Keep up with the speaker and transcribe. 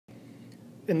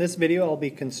In this video, I'll be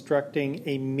constructing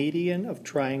a median of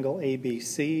triangle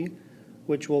ABC,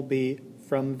 which will be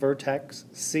from vertex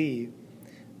C.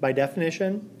 By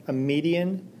definition, a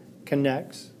median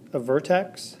connects a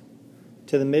vertex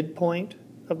to the midpoint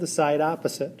of the side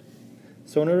opposite.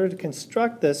 So in order to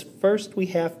construct this, first we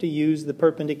have to use the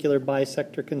perpendicular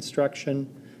bisector construction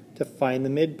to find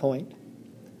the midpoint.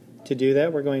 To do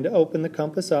that, we're going to open the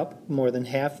compass up more than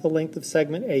half the length of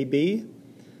segment AB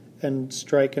and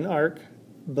strike an arc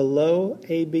below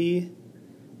AB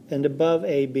and above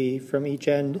AB from each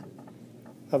end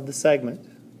of the segment.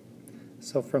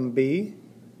 So from B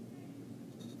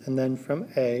and then from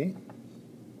A.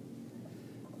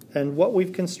 And what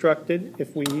we've constructed,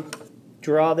 if we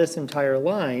draw this entire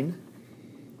line,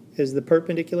 is the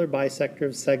perpendicular bisector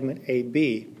of segment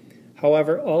AB.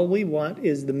 However, all we want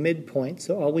is the midpoint,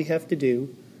 so all we have to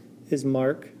do is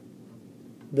mark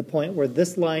the point where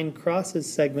this line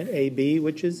crosses segment AB,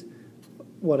 which is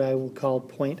what I will call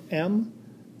point M.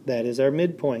 That is our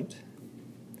midpoint.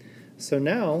 So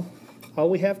now, all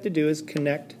we have to do is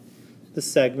connect the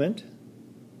segment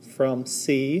from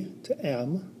C to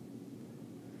M,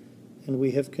 and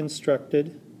we have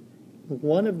constructed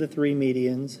one of the three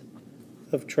medians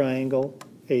of triangle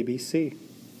ABC.